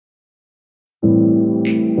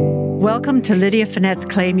Welcome to Lydia Finette's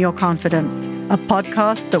Claim Your Confidence, a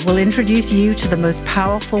podcast that will introduce you to the most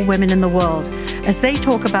powerful women in the world as they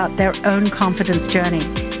talk about their own confidence journey.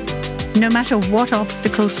 No matter what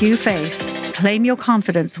obstacles you face, Claim Your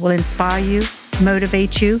Confidence will inspire you,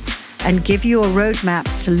 motivate you, and give you a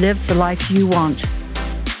roadmap to live the life you want.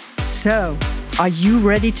 So, are you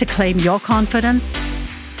ready to claim your confidence?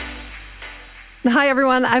 Hi,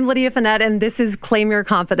 everyone. I'm Lydia Finette, and this is Claim Your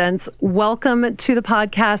Confidence. Welcome to the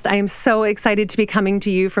podcast. I am so excited to be coming to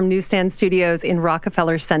you from Newsstand Studios in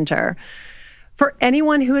Rockefeller Center. For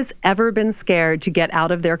anyone who has ever been scared to get out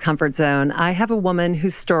of their comfort zone, I have a woman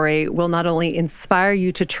whose story will not only inspire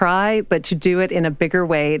you to try, but to do it in a bigger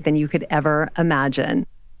way than you could ever imagine.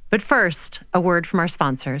 But first, a word from our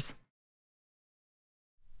sponsors.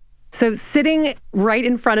 So sitting right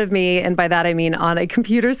in front of me, and by that I mean on a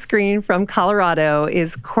computer screen from Colorado,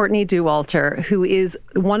 is Courtney Dauwalter, who is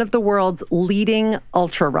one of the world's leading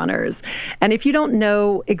ultra runners. And if you don't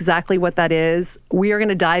know exactly what that is, we are going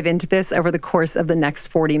to dive into this over the course of the next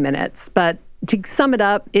 40 minutes. But to sum it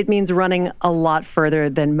up, it means running a lot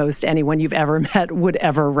further than most anyone you've ever met would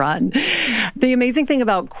ever run. The amazing thing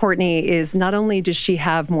about Courtney is not only does she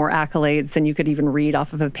have more accolades than you could even read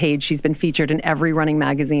off of a page, she's been featured in every running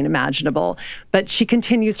magazine imaginable, but she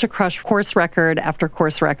continues to crush course record after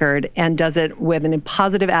course record and does it with a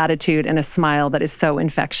positive attitude and a smile that is so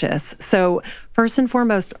infectious. So first and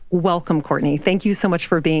foremost, welcome, Courtney. Thank you so much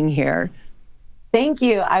for being here. Thank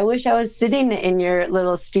you. I wish I was sitting in your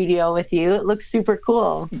little studio with you. It looks super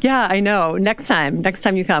cool. Yeah, I know. Next time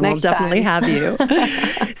you come, we'll definitely have you.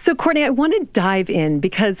 So Courtney, I want to dive in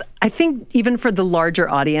because I think even for the larger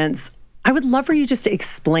audience, I would love for you just to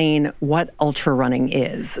explain what ultra running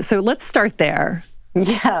is. So let's start there.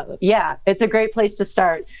 Yeah. It's a great place to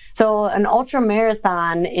start. So an ultra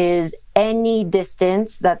marathon is any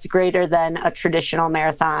distance that's greater than a traditional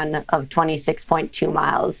marathon of 26.2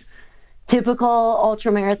 miles. Typical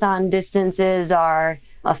ultramarathon distances are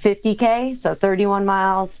a 50K, so 31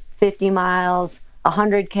 miles, 50 miles,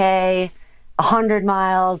 100K, 100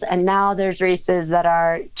 miles, and now there's races that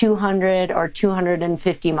are 200 or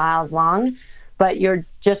 250 miles long, but you're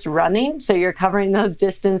just running, so you're covering those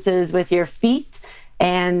distances with your feet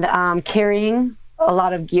and carrying a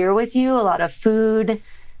lot of gear with you, a lot of food,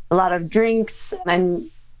 a lot of drinks, and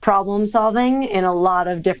problem solving in a lot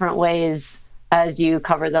of different ways as you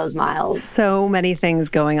cover those miles. So many things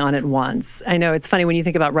going on at once. I know it's funny when you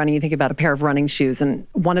think about running, you think about a pair of running shoes. And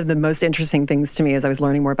one of the most interesting things to me as I was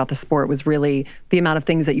learning more about the sport was really the amount of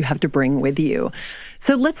things that you have to bring with you.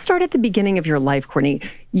 So let's start at the beginning of your life, Courtney.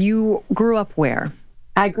 You grew up where?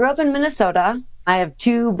 I grew up in Minnesota. I have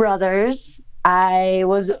two brothers. I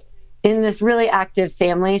was in this really active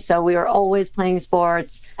family, so we were always playing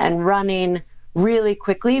sports, and running really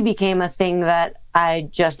quickly became a thing that I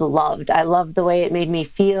just loved. I loved the way it made me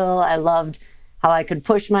feel. I loved how I could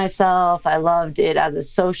push myself. I loved it as a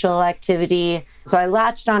social activity. So I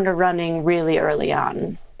latched onto running really early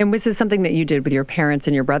on. And was this something that you did with your parents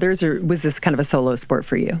and your brothers, or was this kind of a solo sport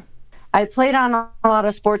for you? I played on a lot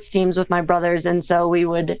of sports teams with my brothers, and so we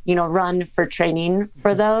would, run for training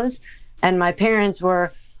for those. And my parents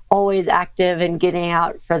were always active in getting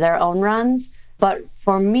out for their own runs. But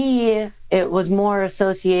for me, it was more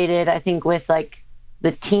associated, I think, with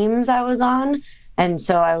the teams I was on. And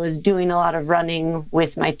so I was doing a lot of running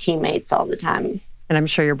with my teammates all the time. And I'm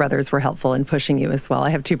sure your brothers were helpful in pushing you as well. I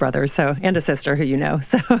have two brothers, and a sister who you know.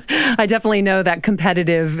 So I definitely know that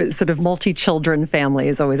competitive sort of multi-children family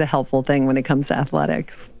is always a helpful thing when it comes to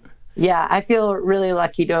athletics. Yeah, I feel really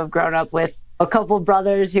lucky to have grown up with a couple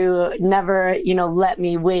brothers who never, let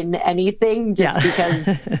me win anything just because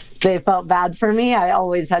they felt bad for me. I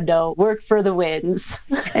always had to work for the wins.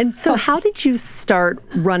 And so how did you start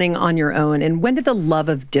running on your own? And when did the love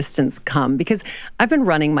of distance come? Because I've been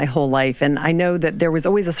running my whole life, and I know that there was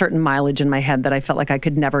always a certain mileage in my head that I felt like I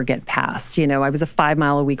could never get past. I was a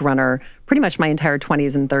 5-mile-a-week runner pretty much my entire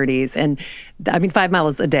 20s and 30s. And 5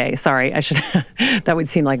 miles a day. Sorry, that would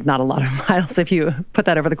seem like not a lot of miles if you put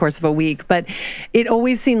that over the course of a week. But it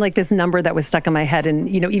always seemed like this number that was stuck in my head. And,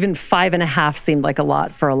 even 5.5 seemed like a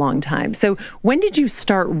lot for a long time. So when did you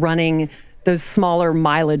start running those smaller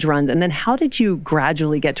mileage runs? And then how did you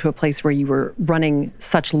gradually get to a place where you were running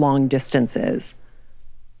such long distances?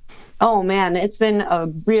 Oh, man, it's been a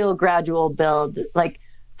real gradual build.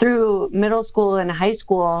 Through middle school and high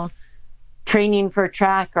school, training for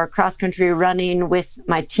track or cross-country running with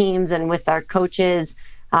my teams and with our coaches.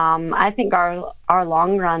 I think our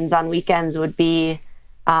long runs on weekends would be,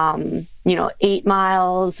 8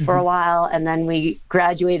 miles for a while, and then we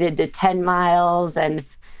graduated to 10 miles. And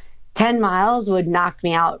 10 miles would knock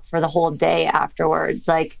me out for the whole day afterwards.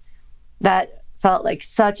 Like that felt like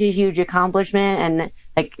such a huge accomplishment. And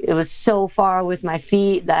like it was so far with my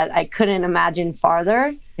feet that I couldn't imagine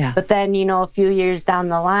farther. Yeah. But then, a few years down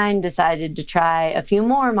the line, decided to try a few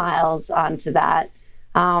more miles onto that.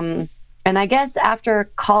 And I guess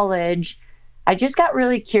after college, I just got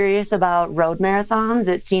really curious about road marathons.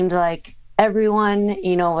 It seemed like everyone,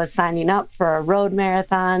 was signing up for a road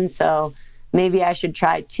marathon. So maybe I should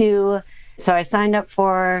try too. So I signed up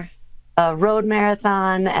for a road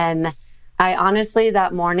marathon, and I honestly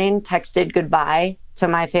that morning texted goodbye to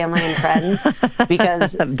my family and friends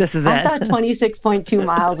because I thought 26.2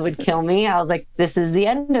 miles would kill me. I was like, this is the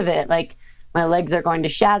end of it. Like my legs are going to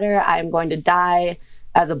shatter. I'm going to die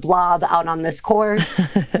as a blob out on this course,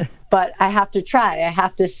 but I have to try. I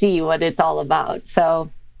have to see what it's all about. So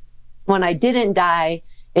when I didn't die,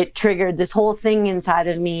 it triggered this whole thing inside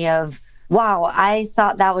of me of, wow, I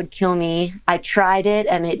thought that would kill me. I tried it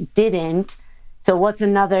and it didn't. So what's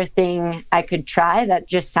another thing I could try that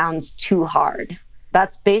just sounds too hard?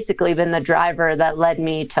 That's basically been the driver that led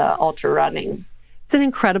me to ultra running. It's an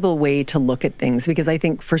incredible way to look at things, because I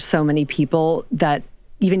think for so many people that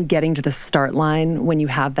even getting to the start line when you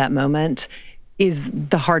have that moment is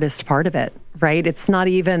the hardest part of it, right? It's not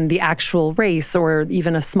even the actual race or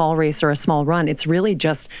even a small race or a small run. It's really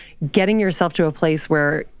just getting yourself to a place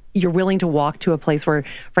where you're willing to walk to a place where,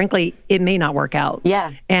 frankly, it may not work out.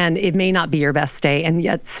 Yeah. And it may not be your best day, and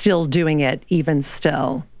yet still doing it even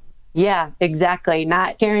still. Yeah, exactly.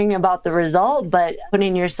 Not caring about the result, but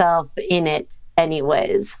putting yourself in it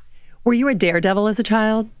anyways. Were you a daredevil as a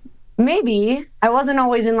child? Maybe. I wasn't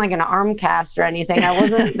always in like an arm cast or anything. I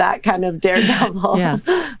wasn't that kind of daredevil. Yeah.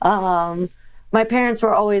 My parents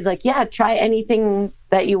were always like, yeah, try anything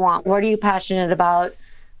that you want. What are you passionate about?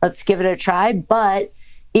 Let's give it a try. But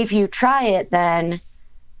if you try it, then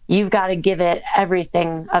you've got to give it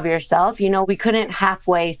everything of yourself. We couldn't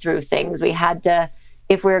halfway through things. We had to,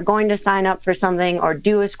 if we were going to sign up for something or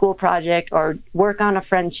do a school project or work on a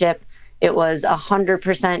friendship, it was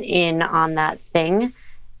 100% in on that thing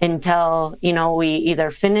until, we either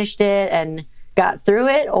finished it and got through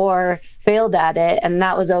it or failed at it. And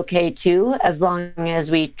that was okay too, as long as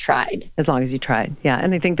we tried. As long as you tried. Yeah.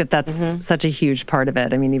 And I think that that's such a huge part of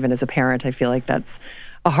it. I mean, even as a parent, I feel like that's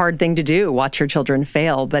a hard thing to do, watch your children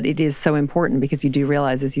fail, but it is so important because you do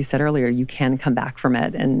realize, as you said earlier, you can come back from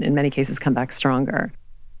it and in many cases come back stronger.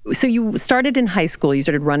 So you started in high school, you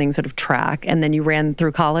started running sort of track, and then you ran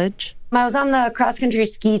through college? I was on the cross-country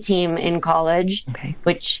ski team in college,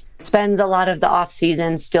 which spends a lot of the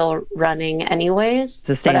off-season still running anyways.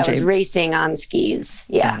 But I was racing on skis.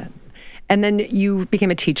 Yeah. And then you became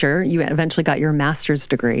a teacher. You eventually got your master's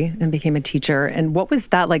degree and became a teacher. And what was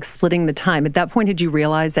that like, splitting the time? At that point, did you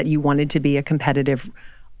realize that you wanted to be a competitive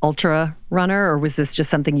ultra runner, or was this just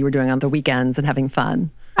something you were doing on the weekends and having fun?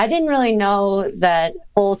 I didn't really know that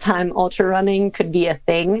full-time ultra running could be a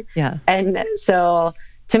thing. Yeah. And so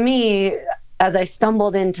to me, as I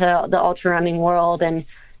stumbled into the ultra running world and,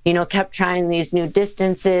 kept trying these new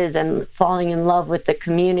distances and falling in love with the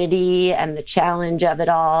community and the challenge of it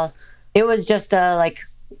all, it was just I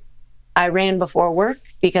ran before work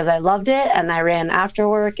because I loved it, and I ran after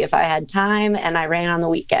work if I had time, and I ran on the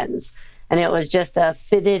weekends. And it was just a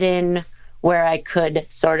fitted in where I could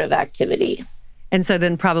sort of activity. And so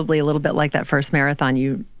then probably a little bit like that first marathon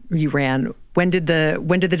you ran, when did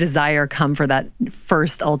the desire come for that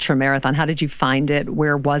first ultra marathon? How did you find it?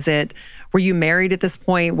 Where was it? Were you married at this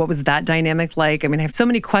point? What was that dynamic like? I mean, I have so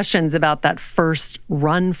many questions about that first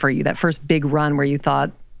run for you, that first big run where you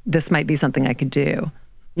thought this might be something I could do.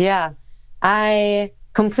 Yeah. I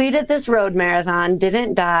completed this road marathon,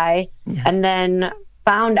 didn't die, and then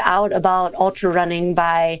found out about ultra running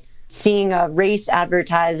by seeing a race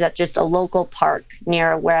advertised at just a local park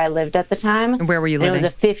near where I lived at the time. And where were you living? It was a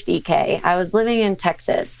 50K. I was living in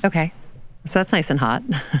Texas. Okay. So that's nice and hot.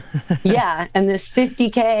 Yeah. And this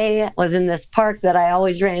 50K was in this park that I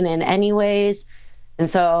always ran in anyways. And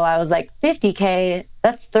so I was like, 50K,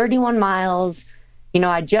 that's 31 miles.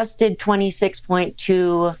 I just did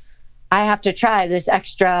 26.2. I have to try this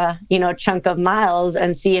extra, chunk of miles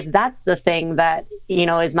and see if that's the thing that,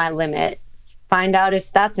 is my limit. Find out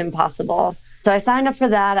if that's impossible. So I signed up for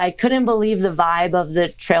that. I couldn't believe the vibe of the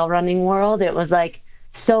trail running world. It was like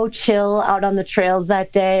so chill out on the trails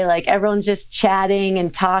that day. Like everyone's just chatting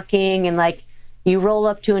and talking, and like you roll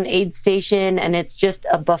up to an aid station and it's just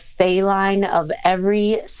a buffet line of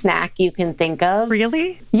every snack you can think of.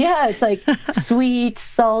 Really? Yeah, it's like sweet,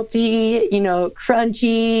 salty,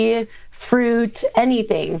 crunchy, fruit,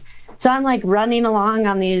 anything. So I'm like running along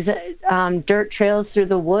on these dirt trails through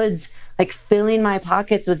the woods like filling my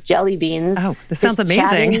pockets with jelly beans. Oh, this sounds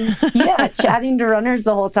amazing. Chatting to runners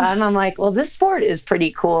the whole time. I'm like, well, this sport is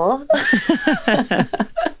pretty cool.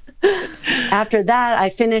 After that, I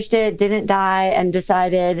finished it, didn't die, and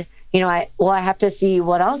decided, I have to see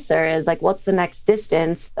what else there is. Like, what's the next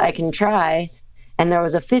distance I can try? And there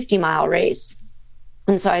was a 50-mile race.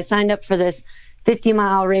 And so I signed up for this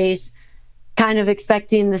 50-mile race, kind of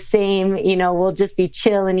expecting the same, we'll just be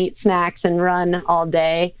chill and eat snacks and run all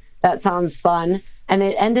day. That sounds fun. And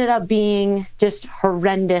it ended up being just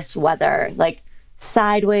horrendous weather, like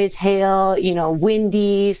sideways hail,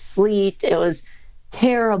 windy, sleet. It was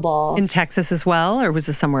terrible. In Texas as well, or was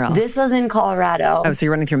this somewhere else? This was in Colorado. Oh, so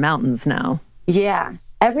you're running through mountains now. Yeah.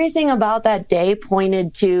 Everything about that day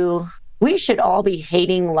pointed to, we should all be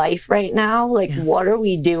hating life right now. Like, what are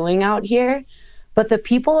we doing out here? But the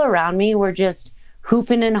people around me were just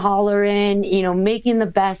hooping and hollering, making the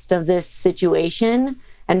best of this situation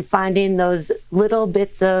and finding those little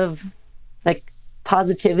bits of like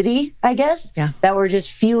positivity, I guess, that were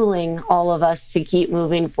just fueling all of us to keep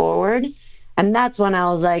moving forward. And that's when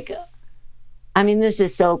I was like, this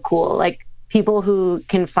is so cool. Like, people who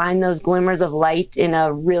can find those glimmers of light in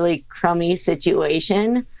a really crummy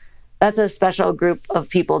situation, that's a special group of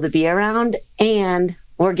people to be around. And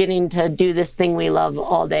we're getting to do this thing we love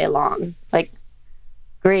all day long. Like,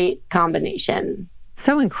 great combination.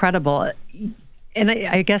 So incredible. And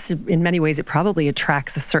I guess in many ways, it probably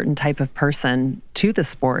attracts a certain type of person to the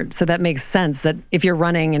sport. So that makes sense that if you're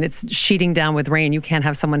running and it's sheeting down with rain, you can't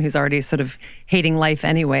have someone who's already sort of hating life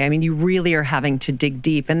anyway. You really are having to dig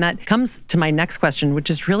deep. And that comes to my next question, which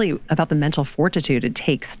is really about the mental fortitude it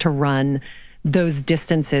takes to run those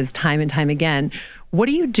distances time and time again. What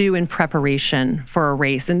do you do in preparation for a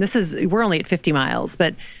race? And we're only at 50 miles,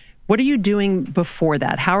 but what are you doing before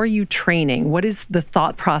that? How are you training? What is the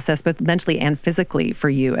thought process, both mentally and physically, for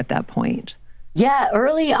you at that point? Yeah,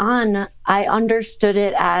 early on, I understood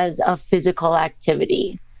it as a physical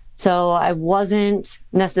activity. So I wasn't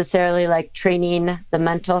necessarily like training the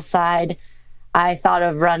mental side. I thought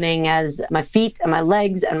of running as my feet and my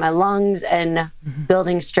legs and my lungs and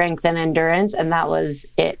building strength and endurance. And that was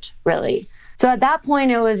it, really. So at that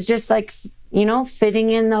point, it was just like, fitting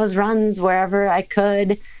in those runs wherever I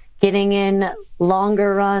could, getting in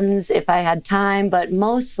longer runs if I had time, but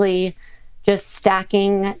mostly just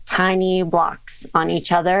stacking tiny blocks on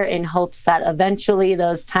each other in hopes that eventually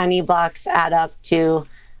those tiny blocks add up to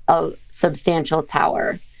a substantial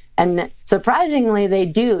tower. And surprisingly, they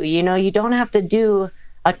do. You don't have to do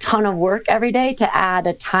a ton of work every day to add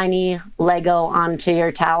a tiny Lego onto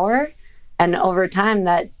your tower. And over time,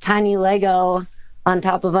 that tiny Lego on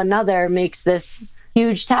top of another makes this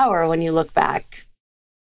huge tower when you look back.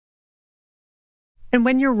 And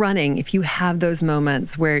when you're running, if you have those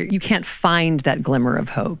moments where you can't find that glimmer of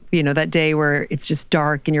hope, that day where it's just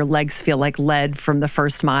dark and your legs feel like lead from the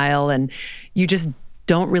first mile and you just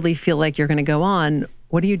don't really feel like you're going to go on,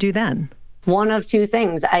 what do you do then? One of two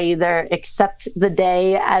things. I either accept the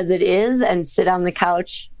day as it is and sit on the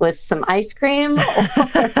couch with some ice cream.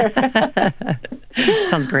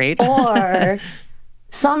 Sounds great. Or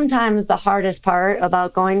sometimes the hardest part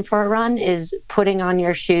about going for a run is putting on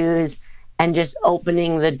your shoes and just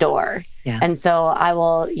opening the door. Yeah. And so I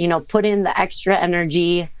will, put in the extra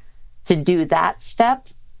energy to do that step,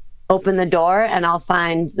 open the door, and I'll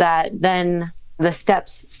find that then the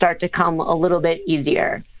steps start to come a little bit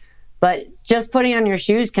easier. But just putting on your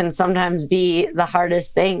shoes can sometimes be the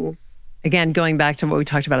hardest thing. Again, going back to what we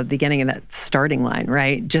talked about at the beginning of that starting line,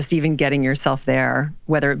 right? Just even getting yourself there,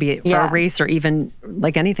 whether it be for a race or even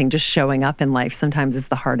like anything, just showing up in life sometimes is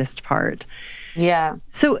the hardest part. Yeah.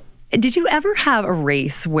 So did you ever have a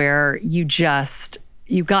race where you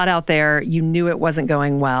got out there, you knew it wasn't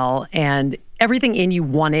going well, and everything in you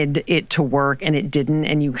wanted it to work and it didn't,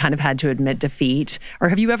 and you kind of had to admit defeat? Or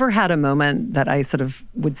have you ever had a moment that I sort of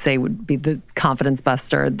would say would be the confidence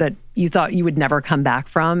buster that you thought you would never come back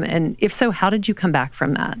from? And if so, how did you come back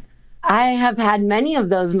from that? I have had many of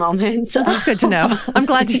those moments. So that's good to know. I'm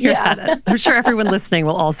glad to hear that. I'm sure everyone listening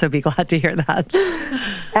will also be glad to hear that.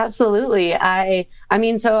 Absolutely.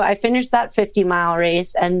 So I finished that 50-mile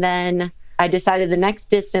race, and then I decided the next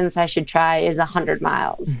distance I should try is 100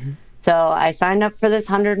 miles. Mm-hmm. So I signed up for this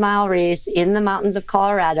 100-mile race in the mountains of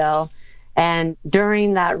Colorado. And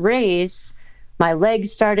during that race, my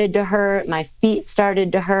legs started to hurt, my feet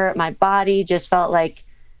started to hurt, my body just felt like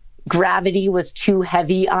gravity was too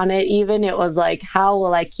heavy on it even. It was like, how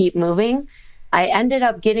will I keep moving? I ended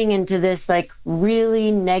up getting into this like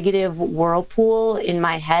really negative whirlpool in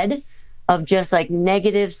my head of just like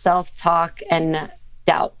negative self-talk and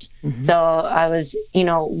doubt. So I was,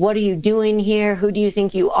 what are you doing here? Who do you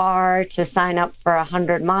think you are to sign up for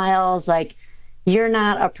 100 miles? Like, you're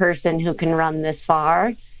not a person who can run this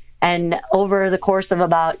far. And over the course of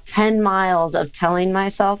about 10 miles of telling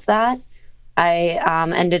myself that, I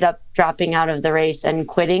ended up dropping out of the race and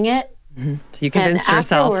quitting it. So you convinced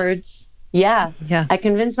yourself. Afterwards, yeah, I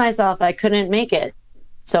convinced myself I couldn't make it.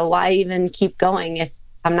 So why even keep going if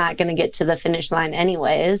I'm not going to get to the finish line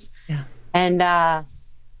anyways? Yeah. And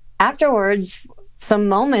afterwards, some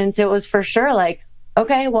moments, it was for sure like,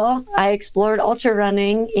 okay, well, I explored ultra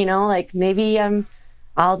running, like maybe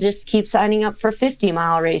I'll just keep signing up for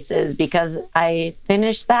 50-mile races because I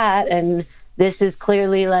finished that. And this is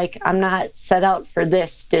clearly like, I'm not set out for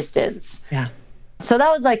this distance. Yeah. So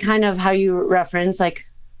that was like kind of how you reference like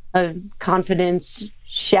a confidence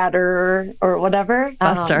shatterer or whatever.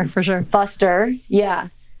 Buster, for sure. Buster, yeah.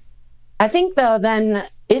 I think though, then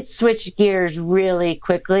it switched gears really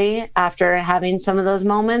quickly after having some of those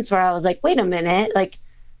moments where I was like, wait a minute, like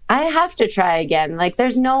I have to try again. Like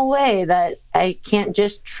there's no way that I can't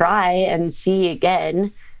just try and see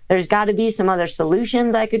again. There's got to be some other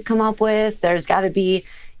solutions I could come up with. There's got to be,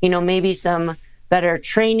 maybe some better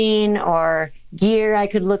training or gear I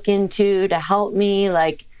could look into to help me.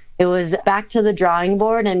 Like it was back to the drawing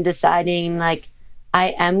board and deciding like,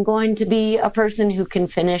 I am going to be a person who can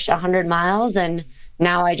finish 100 miles. And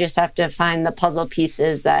now I just have to find the puzzle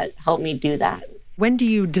pieces that help me do that. When do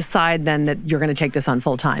you decide then that you're going to take this on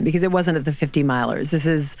full time? Because it wasn't at the 50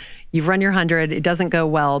 milers. You've run your 100, it doesn't go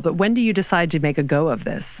well, but when do you decide to make a go of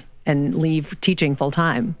this and leave teaching full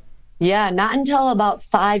time? Yeah, not until about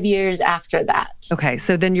 5 years after that. Okay,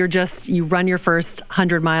 so then you run your first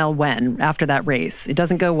 100-mile when after that race. It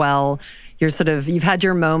doesn't go well. You've had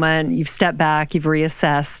your moment, you've stepped back, you've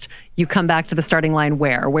reassessed, you come back to the starting line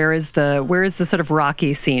where? Where is the sort of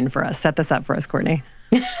rocky scene for us? Set this up for us, Courtney.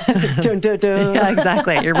 Dun, dun, dun. Yeah,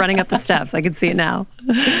 exactly. You're running up the steps. I can see it now.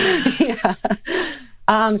 Yeah.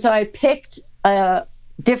 So I picked a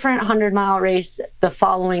different 100-mile race the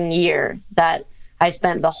following year that I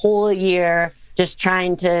spent the whole year just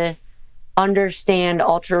trying to understand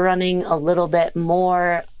ultra running a little bit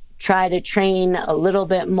more, try to train a little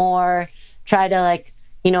bit more, try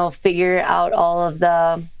to figure out all of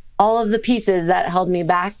the pieces that held me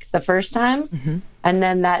back the first time. And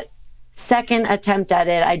then that second attempt at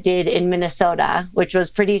it, I did in Minnesota, which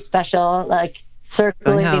was pretty special, like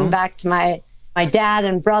circling back to my dad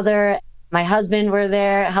and brother. My husband were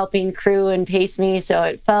there helping crew and pace me. So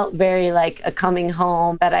it felt very like a coming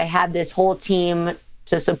home that I had this whole team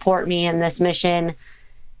to support me in this mission.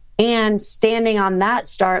 And standing on that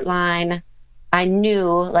start line, I knew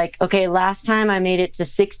like, okay, last time I made it to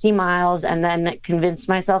 60 miles and then convinced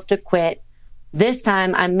myself to quit. This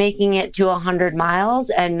time I'm making it to 100 miles.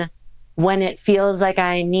 And when it feels like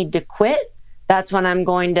I need to quit, that's when I'm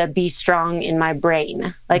going to be strong in my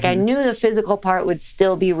brain. Like I knew the physical part would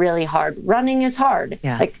still be really hard. Running is hard.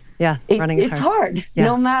 Yeah. Running is hard. It's hard,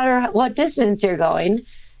 no matter what distance you're going.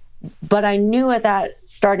 But I knew at that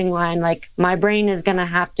starting line, like my brain is going to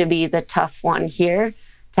have to be the tough one here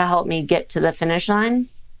to help me get to the finish line.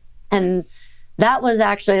 And that was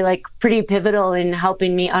actually like pretty pivotal in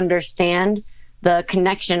helping me understand the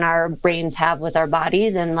connection our brains have with our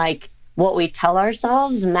bodies, and like what we tell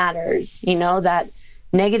ourselves matters, that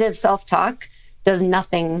negative self-talk does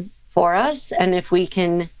nothing for us. And if we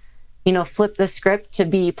can, flip the script to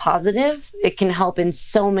be positive, it can help in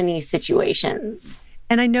so many situations.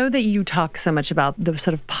 And I know that you talk so much about the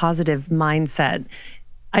sort of positive mindset.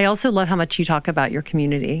 I also love how much you talk about your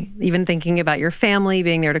community, even thinking about your family,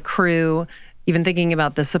 being there to crew, even thinking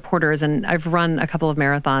about the supporters. And I've run a couple of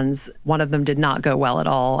marathons. One of them did not go well at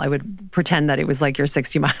all. I would pretend that it was like your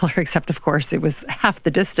 60-miler, except of course it was half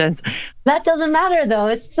the distance. That doesn't matter though.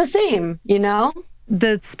 It's the same,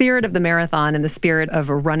 The spirit of the marathon and the spirit of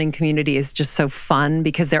a running community is just so fun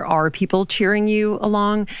because there are people cheering you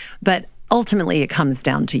along, but ultimately it comes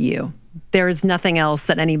down to you. There is nothing else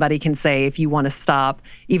that anybody can say if you want to stop,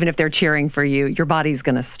 even if they're cheering for you, your body's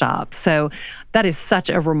going to stop. So that is such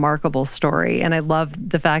a remarkable story. And I love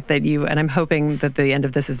the fact that and I'm hoping that the end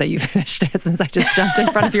of this is that you finished it since I just jumped in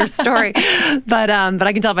front of your story. But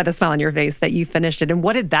I can tell by the smile on your face that you finished it. And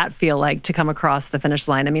what did that feel like to come across the finish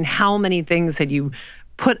line? I mean, how many things had you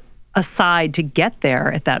put aside to get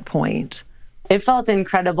there at that point? It felt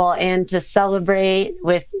incredible. And to celebrate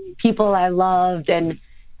with people I loved and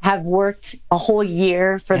have worked a whole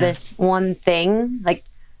year for this one thing. Like,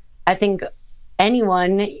 I think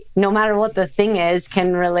anyone, no matter what the thing is,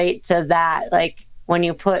 can relate to that. Like when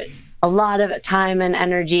you put a lot of time and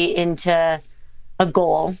energy into a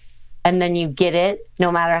goal and then you get it,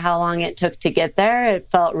 no matter how long it took to get there. It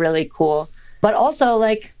felt really cool. But also,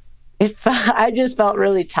 like, I just felt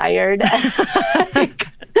really tired. Like,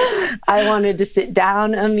 I wanted to sit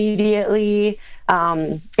down immediately.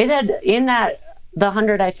 The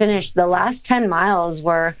 100 I finished, the last 10 miles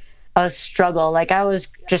were a struggle. Like, I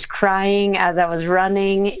was just crying as I was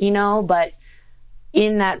running, but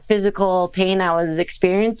in that physical pain I was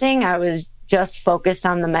experiencing, I was just focused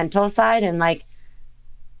on the mental side and like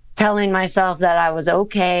telling myself that I was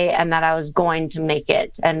okay and that I was going to make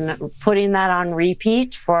it. And putting that on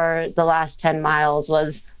repeat for the last 10 miles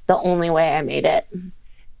was the only way I made it.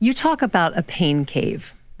 You talk about a pain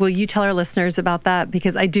cave. Will you tell our listeners about that?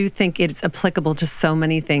 Because I do think it's applicable to so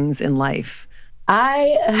many things in life.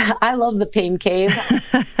 I love the pain cave.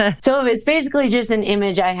 So it's basically just an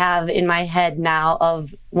image I have in my head now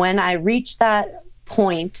of when I reach that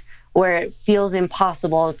point where it feels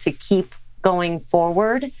impossible to keep going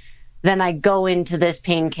forward, then I go into this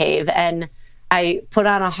pain cave and I put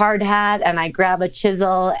on a hard hat and I grab a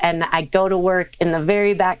chisel and I go to work in the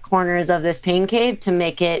very back corners of this pain cave to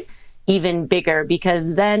make it even bigger,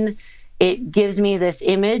 because then it gives me this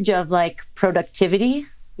image of like productivity,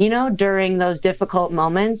 during those difficult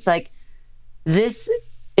moments. Like, this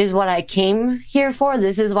is what I came here for.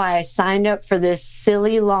 This is why I signed up for this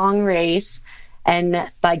silly long race. And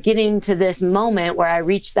by getting to this moment where I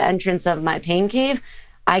reach the entrance of my pain cave,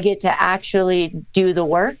 I get to actually do the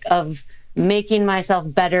work of making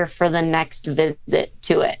myself better for the next visit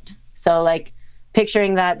to it. So like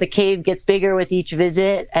picturing that the cave gets bigger with each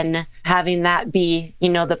visit and having that be,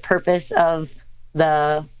 the purpose of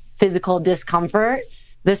the physical discomfort.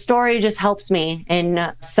 The story just helps me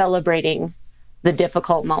in celebrating the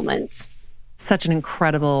difficult moments. Such an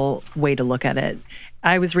incredible way to look at it.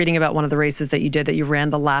 I was reading about one of the races that you did, that you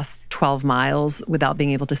ran the last 12 miles without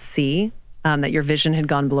being able to see, that your vision had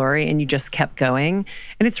gone blurry and you just kept going.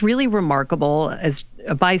 And it's really remarkable as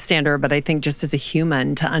a bystander, but I think just as a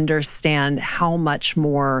human, to understand how much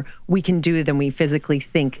more we can do than we physically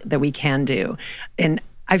think that we can do. And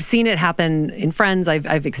I've seen it happen in friends.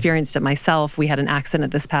 I've experienced it myself. We had an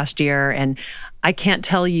accident this past year, and I can't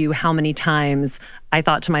tell you how many times I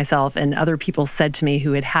thought to myself, and other people said to me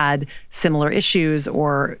who had had similar issues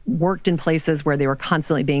or worked in places where they were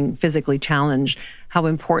constantly being physically challenged, how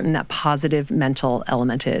important that positive mental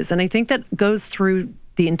element is. And I think that goes through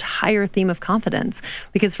the entire theme of confidence,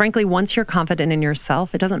 because frankly, once you're confident in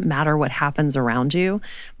yourself, it doesn't matter what happens around you,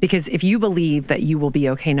 because if you believe that you will be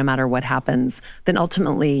okay no matter what happens, then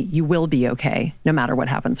ultimately you will be okay no matter what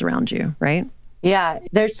happens around you, right? Yeah,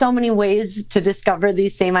 there's so many ways to discover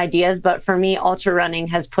these same ideas, but for me, ultra running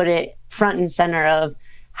has put it front and center of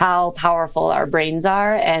how powerful our brains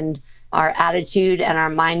are and our attitude and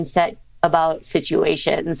our mindset about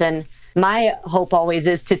situations. And my hope always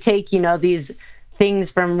is to take, these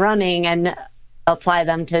things from running and apply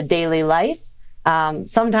them to daily life.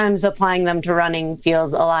 Sometimes applying them to running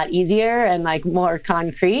feels a lot easier and like more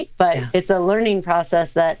concrete, but It's a learning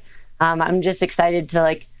process that I'm just excited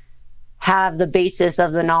to have the basis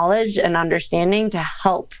of the knowledge and understanding to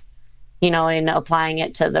help, in applying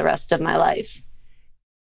it to the rest of my life.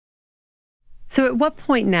 So at what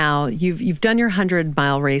point now, you've done your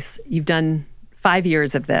 100-mile race, you've done 5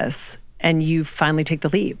 years of this, and you finally take the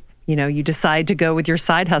leap. You decide to go with your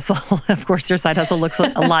side hustle. Of course, your side hustle looks a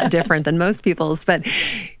lot different than most people's, but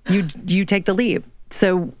you take the leap.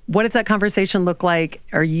 So what does that conversation look like?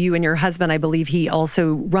 Are you and your husband, I believe he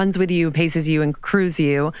also runs with you, paces you, and crews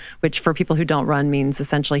you, which for people who don't run means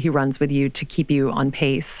essentially he runs with you to keep you on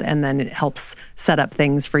pace, and then it helps set up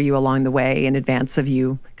things for you along the way in advance of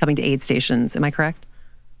you coming to aid stations. Am I correct?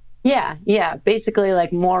 Yeah. Basically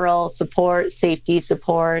moral support, safety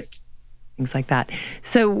support. Things like that.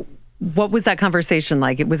 So what was that conversation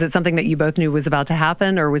like? Was it something that you both knew was about to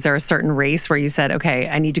happen, or was there a certain race where you said, okay,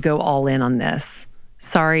 I need to go all in on this?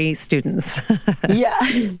 Sorry, students. Yeah.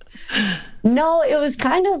 No, it was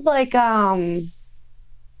kind of like, I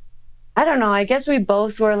don't know. I guess we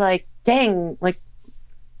both were like, dang,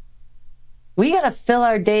 we got to fill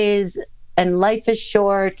our days and life is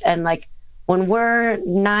short. And when we're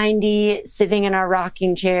 90 sitting in our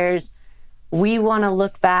rocking chairs, we want to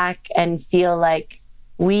look back and feel like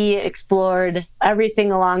we explored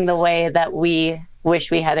everything along the way that we wish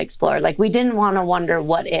we had explored. We didn't want to wonder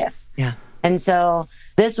what if. Yeah. And so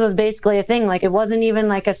this was basically a thing. It wasn't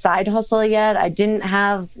even a side hustle yet. I didn't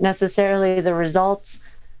have necessarily the results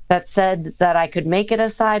that said that I could make it a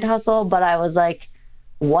side hustle, but I was like,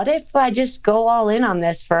 what if I just go all in on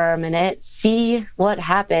this for a minute, see what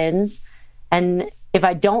happens? And if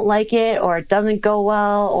I don't like it, or it doesn't go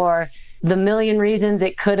well, or the million reasons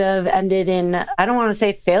it could have ended in, I don't want to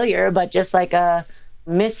say failure, but just like a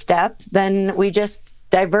misstep, then we just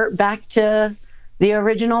divert back to the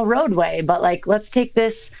original roadway. But like, let's take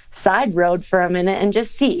this side road for a minute and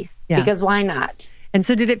just see, because why not? And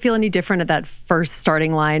so did it feel any different at that first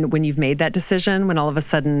starting line when you've made that decision, when all of a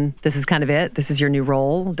sudden, this is kind of it, this is your new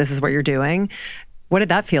role, this is what you're doing? What did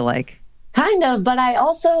that feel like? Kind of, but I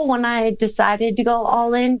also, when I decided to go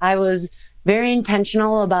all in, I was very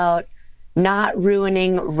intentional about not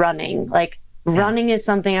ruining running. Like, running is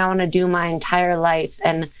something I want to do my entire life.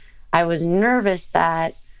 And I was nervous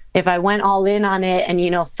that if I went all in on it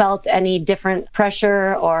and, felt any different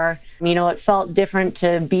pressure or, it felt different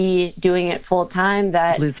to be doing it full time,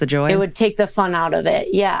 that lose the joy. It would take the fun out of it.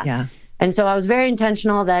 Yeah. And so I was very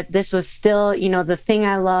intentional that this was still, the thing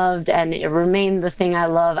I loved, and it remained the thing I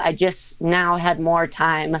love. I just now had more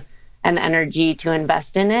time and energy to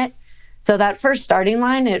invest in it. So that first starting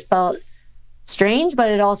line, it felt strange, but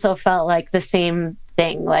it also felt like the same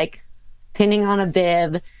thing, like pinning on a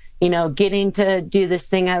bib, getting to do this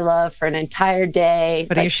thing I love for an entire day.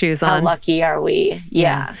 Putting your shoes on. How lucky are we?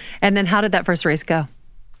 Yeah. And then how did that first race go?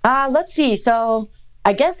 Let's see. So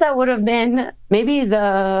I guess that would have been maybe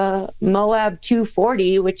the Moab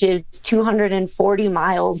 240, which is 240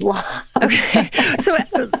 miles long. Okay. So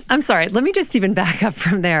I'm sorry. Let me just even back up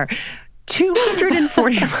from there.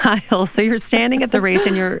 240 miles. So you're standing at the race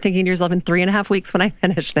and you're thinking to yourself, in 3.5 weeks when I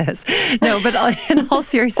finish this. No, but in all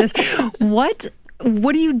seriousness, what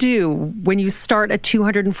do you do when you start a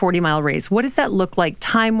 240-mile race? What does that look like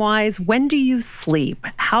time-wise? When do you sleep?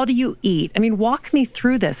 How do you eat? I mean, walk me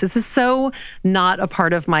through this. This is so not a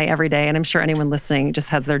part of my everyday, and I'm sure anyone listening just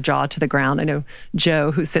has their jaw to the ground. I know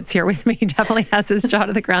Joe, who sits here with me, definitely has his jaw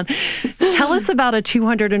to the ground. Tell us about a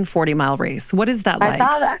 240-mile race. What is that like?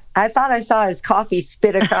 I thought I saw his coffee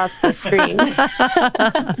spit across the screen.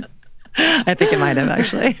 I think it might have,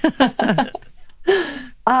 actually.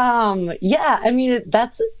 Yeah, I mean,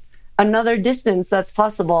 that's another distance that's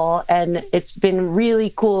possible. And it's been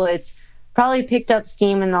really cool. It's probably picked up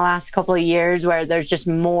steam in the last couple of years where there's just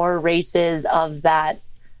more races of that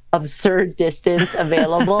absurd distance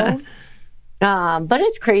available. But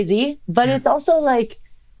it's crazy, but it's also like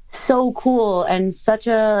so cool and such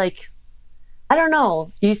a, like, I don't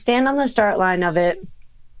know, you stand on the start line of it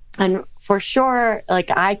and for sure, like,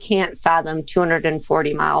 I can't fathom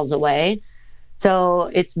 240 miles away. So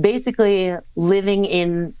it's basically living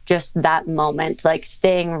in just that moment, like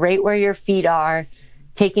staying right where your feet are,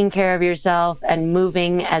 taking care of yourself and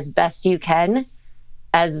moving as best you can,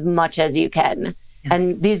 as much as you can. Yeah.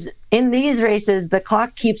 And in these races, the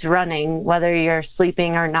clock keeps running, whether you're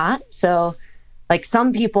sleeping or not. So like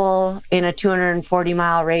some people in a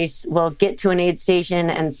 240-mile race will get to an aid station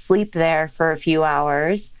and sleep there for a few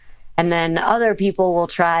hours. And then other people will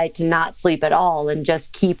try to not sleep at all and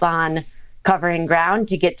just keep on covering ground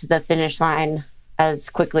to get to the finish line as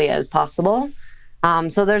quickly as possible.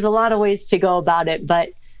 So there's a lot of ways to go about it, but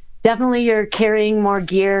definitely you're carrying more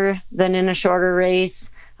gear than in a shorter race.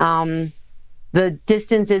 The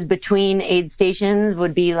distances between aid stations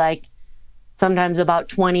would be like sometimes about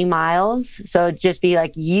 20 miles. So it'd just be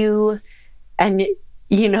like you and,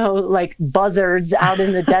 like buzzards out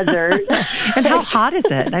in the desert. And how hot is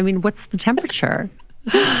it? I mean, what's the temperature?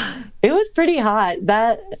 It was pretty hot.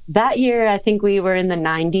 That year, I think we were in the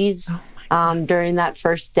 90s during that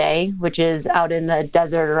first day, which is out in the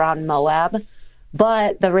desert around Moab.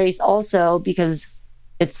 But the race also, because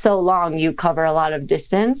it's so long, you cover a lot of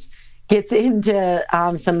distance, gets into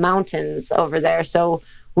some mountains over there. So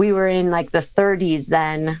we were in like the 30s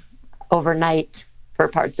then overnight for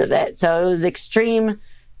parts of it. So it was extreme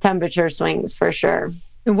temperature swings for sure.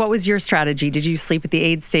 And what was your strategy? Did you sleep at the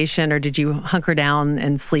aid station or did you hunker down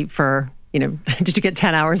and sleep for, did you get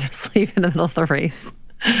 10 hours of sleep in the middle of the race?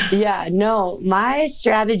 Yeah, no, my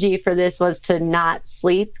strategy for this was to not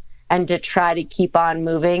sleep and to try to keep on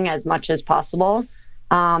moving as much as possible.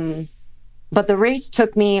 But the race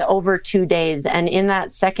took me over 2 days. And in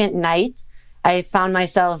that second night, I found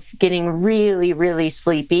myself getting really, really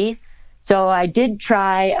sleepy. So I did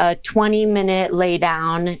try a 20-minute lay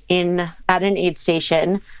down at an aid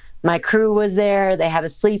station. My crew was there. They had a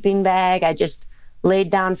sleeping bag. I just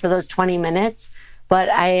laid down for those 20 minutes. But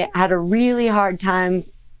I had a really hard time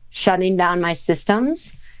shutting down my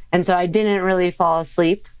systems. And so I didn't really fall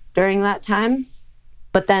asleep during that time.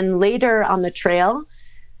 But then later on the trail,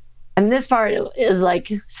 and this part is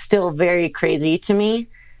like still very crazy to me,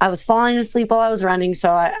 I was falling asleep while I was running.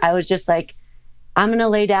 So I was just like, I'm going to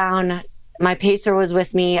lay down. My pacer was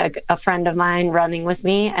with me, a friend of mine running with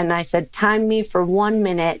me. And I said, time me for 1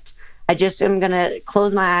 minute. I just am going to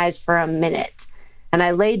close my eyes for a minute. And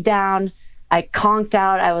I laid down, I conked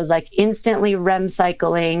out, I was like instantly REM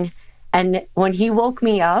cycling. And when he woke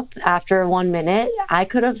me up after 1 minute, I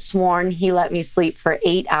could have sworn he let me sleep for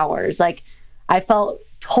 8 hours. Like, I felt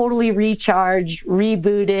totally recharged,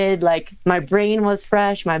 rebooted, like my brain was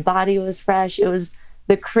fresh, my body was fresh. It was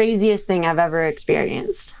the craziest thing I've ever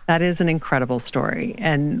experienced. That is an incredible story.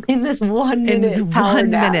 And in this 1 minute power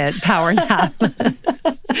nap.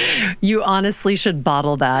 You honestly should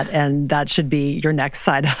bottle that, and that should be your next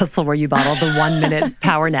side hustle, where you bottle the 1 minute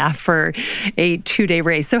power nap for a 2-day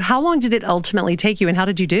race. So how long did it ultimately take you, and how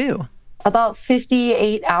did you do? About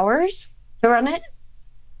 58 hours to run it.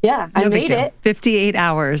 Yeah, I made it. 58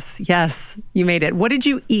 hours. Yes, you made it. What did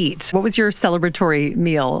you eat? What was your celebratory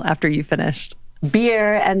meal after you finished?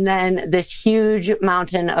 Beer and then this huge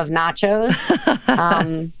mountain of nachos.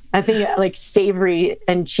 I think like savory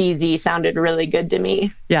and cheesy sounded really good to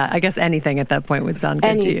me. Yeah, I guess anything at that point would sound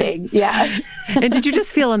good to you. Anything, yeah. And did you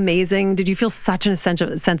just feel amazing? Did you feel such a sense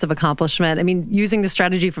of accomplishment? I mean, using the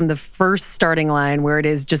strategy from the first starting line where it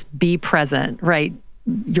is just be present, right?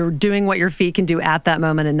 You're doing what your feet can do at that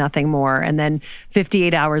moment and nothing more. And then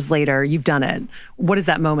 58 hours later, you've done it. What does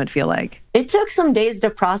that moment feel like? It took some days to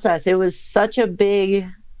process. It was such a big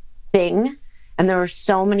thing. And there were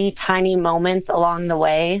so many tiny moments along the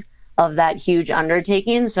way of that huge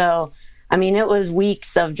undertaking. So, I mean, it was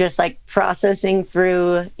weeks of just like processing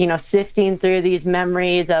through, sifting through these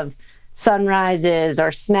memories of sunrises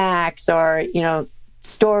or snacks or,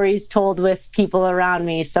 stories told with people around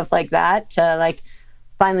me, stuff like that, to like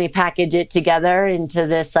finally package it together into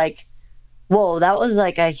this like, whoa, that was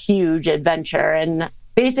like a huge adventure. And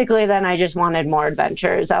basically then I just wanted more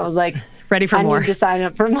adventures. I was like, ready for more. I need to sign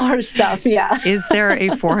up for more stuff. Yeah. Is there a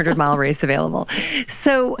 400-mile race available?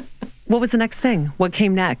 So what was the next thing? What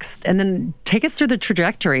came next? And then take us through the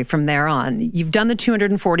trajectory from there on. You've done the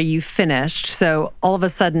 240, you finished. So all of a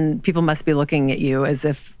sudden people must be looking at you as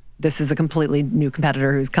if this is a completely new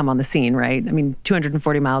competitor who's come on the scene, right? I mean,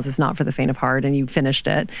 240 miles is not for the faint of heart, and you finished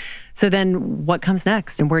it. So then what comes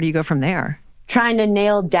next, and where do you go from there? Trying to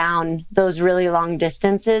nail down those really long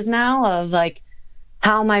distances now of like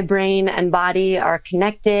how my brain and body are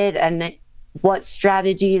connected and what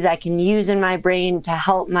strategies I can use in my brain to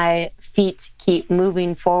help my feet keep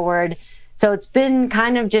moving forward. So it's been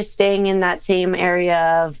kind of just staying in that same area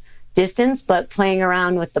of distance, but playing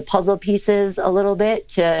around with the puzzle pieces a little bit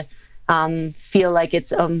to feel like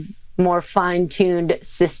it's a more fine-tuned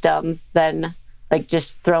system than like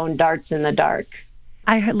just throwing darts in the dark.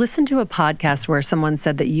 I listened to a podcast where someone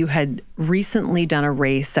said that you had recently done a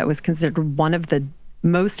race that was considered one of the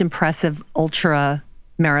most impressive ultra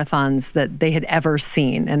marathons that they had ever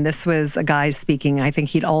seen. And this was a guy speaking. I think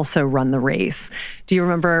he'd also run the race. Do you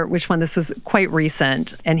remember which one? This was quite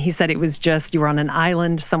recent. And he said it was just, you were on an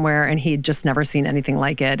island somewhere and he'd just never seen anything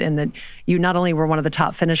like it. And that you not only were one of the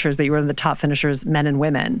top finishers, but you were one of the top finishers, men and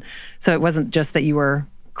women. So it wasn't just that you were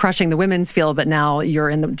crushing the women's field, but now you're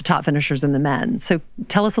in the top finishers in the men. So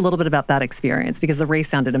tell us a little bit about that experience, because the race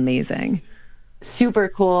sounded amazing. Super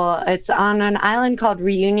cool. It's on an island called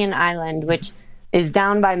Reunion Island, which is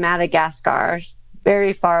down by Madagascar,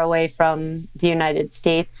 very far away from the United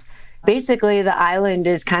States. Basically, the island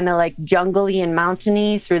is kind of like jungly and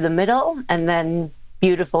mountainy through the middle, and then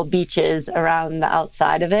beautiful beaches around the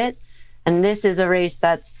outside of it. And this is a race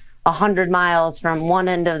that's 100 miles from one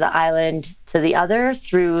end of the island to the other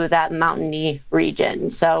through that mountainy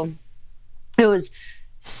region. So it was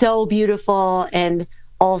so beautiful and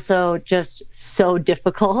also just so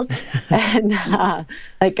difficult. And I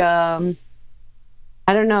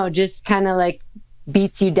don't know, just kind of like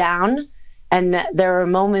beats you down. And there were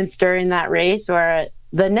moments during that race where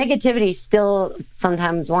the negativity still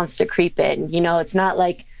sometimes wants to creep in. It's not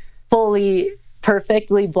like fully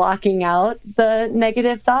perfectly blocking out the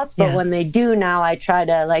negative thoughts, but when they do now, I try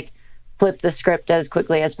to like flip the script as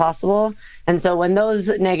quickly as possible. And so when those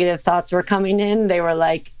negative thoughts were coming in, they were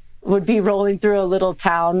like, would be rolling through a little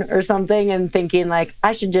town or something and thinking like,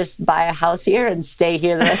 I should just buy a house here and stay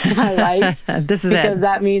here the rest of my life. This is because it.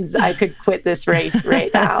 That means I could quit this race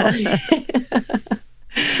right now.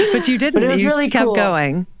 But you didn't. But it was really kept cool.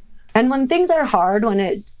 going. And when things are hard, when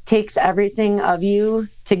it takes everything of you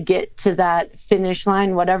to get to that finish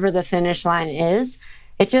line, whatever the finish line is,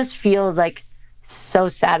 it just feels like so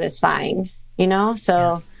satisfying,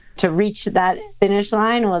 So to reach that finish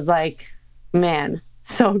line was like, man,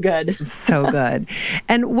 so good. So good.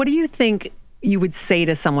 And what do you think you would say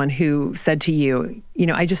to someone who said to you,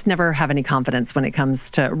 I just never have any confidence when it comes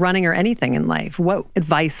to running or anything in life? What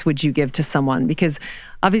advice would you give to someone? Because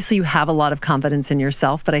obviously you have a lot of confidence in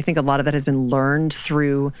yourself, but I think a lot of that has been learned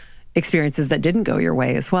through experiences that didn't go your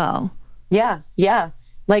way as well. Yeah. Yeah.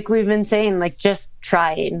 Like we've been saying, like just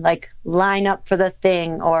trying, like line up for the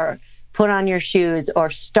thing or put on your shoes or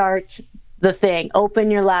start the thing, open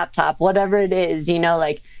your laptop, whatever it is,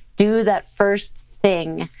 like do that first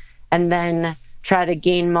thing and then try to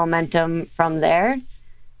gain momentum from there.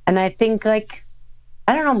 And I think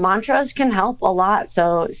mantras can help a lot.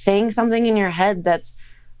 So saying something in your head that's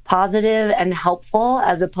positive and helpful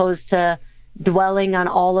as opposed to dwelling on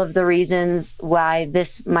all of the reasons why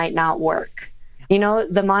this might not work.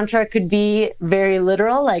 The mantra could be very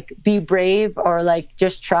literal, like be brave or like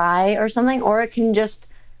just try or something, or it can just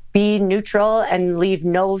be neutral and leave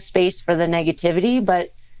no space for the negativity,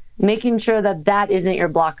 but making sure that that isn't your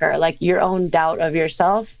blocker, like your own doubt of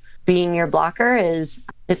yourself being your blocker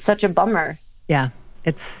it's such a bummer. Yeah.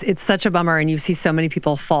 It's such a bummer. And you see so many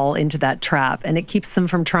people fall into that trap, and it keeps them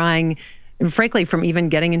from trying, and frankly, from even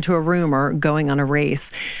getting into a room or going on a race.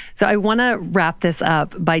 So I want to wrap this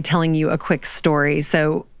up by telling you a quick story.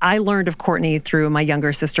 So I learned of Courtney through my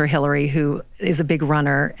younger sister, Hillary, who is a big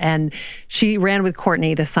runner. And she ran with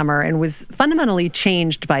Courtney this summer and was fundamentally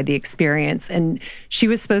changed by the experience. And she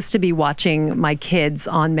was supposed to be watching my kids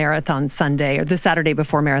on Marathon Sunday, or the Saturday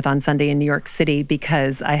before Marathon Sunday in New York City,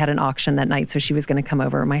 because I had an auction that night. So she was going to come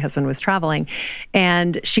over. My husband was traveling.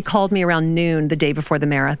 And she called me around noon the day before the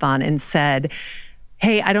marathon and said,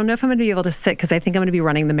 hey, I don't know if I'm going to be able to sit because I think I'm going to be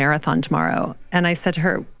running the marathon tomorrow. And I said to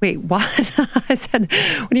her, wait, what? I said,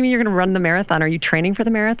 what do you mean you're going to run the marathon? Are you training for the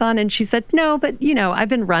marathon? And she said, no, but I've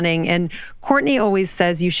been running. And Courtney always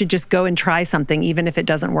says you should just go and try something, even if it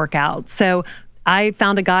doesn't work out. So I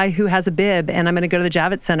found a guy who has a bib, and I'm going to go to the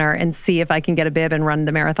Javits Center and see if I can get a bib and run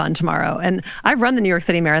the marathon tomorrow. And I've run the New York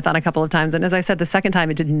City Marathon a couple of times. And as I said, the second time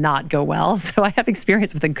it did not go well. So I have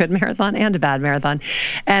experience with a good marathon and a bad marathon.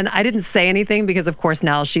 And I didn't say anything because, of course,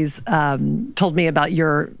 now she's told me about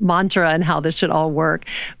your mantra and how this should all work.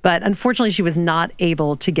 But unfortunately, she was not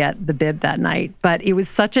able to get the bib that night. But it was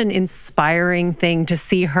such an inspiring thing to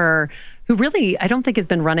see her, who really, I don't think has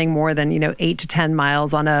been running more than, 8 to 10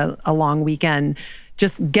 miles on a long weekend,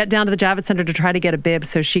 just get down to the Javits Center to try to get a bib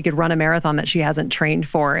so she could run a marathon that she hasn't trained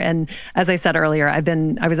for. And as I said earlier, I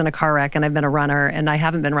was in a car wreck and I've been a runner, and I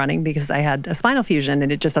haven't been running because I had a spinal fusion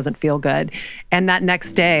and it just doesn't feel good. And that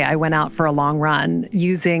next day I went out for a long run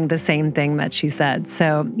using the same thing that she said.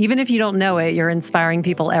 So even if you don't know it, you're inspiring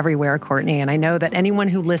people everywhere, Courtney. And I know that anyone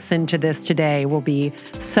who listened to this today will be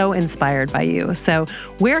so inspired by you. So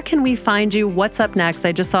where can we find you? What's up next?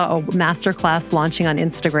 I just saw a masterclass launching on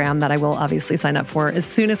Instagram that I will obviously sign up for as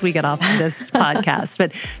soon as we get off this podcast.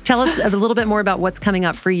 But tell us a little bit more about what's coming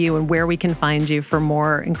up for you and where we can find you for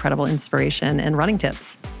more incredible inspiration and running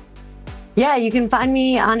tips. Yeah, you can find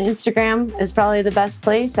me on Instagram is probably the best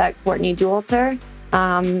place at Courtney Dauwalter.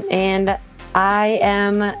 And I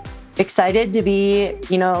am excited to be,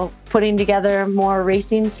 putting together more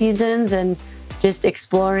racing seasons and just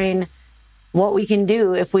exploring what we can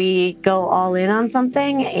do if we go all in on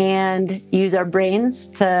something and use our brains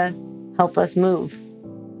to help us move.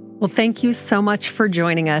 Well, thank you so much for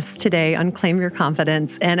joining us today on Claim Your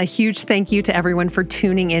Confidence. And a huge thank you to everyone for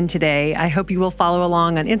tuning in today. I hope you will follow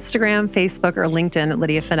along on Instagram, Facebook, or LinkedIn at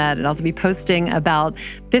Lydia Finette. And I'll also be posting about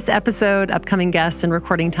this episode, upcoming guests, and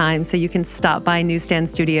recording time, so you can stop by Newsstand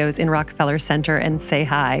Studios in Rockefeller Center and say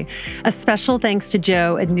hi. A special thanks to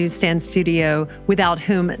Joe at Newsstand Studio, without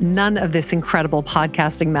whom none of this incredible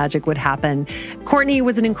podcasting magic would happen. Courtney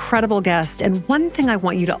was an incredible guest. And one thing I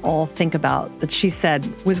want you to all think about that she said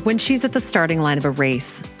was, when she's at the starting line of a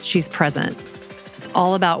race, she's present. It's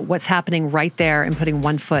all about what's happening right there and putting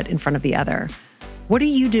one foot in front of the other. What are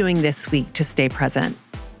you doing this week to stay present?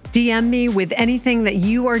 DM me with anything that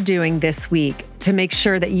you are doing this week to make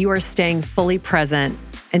sure that you are staying fully present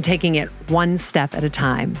and taking it one step at a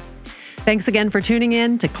time. Thanks again for tuning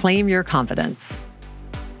in to Claim Your Confidence.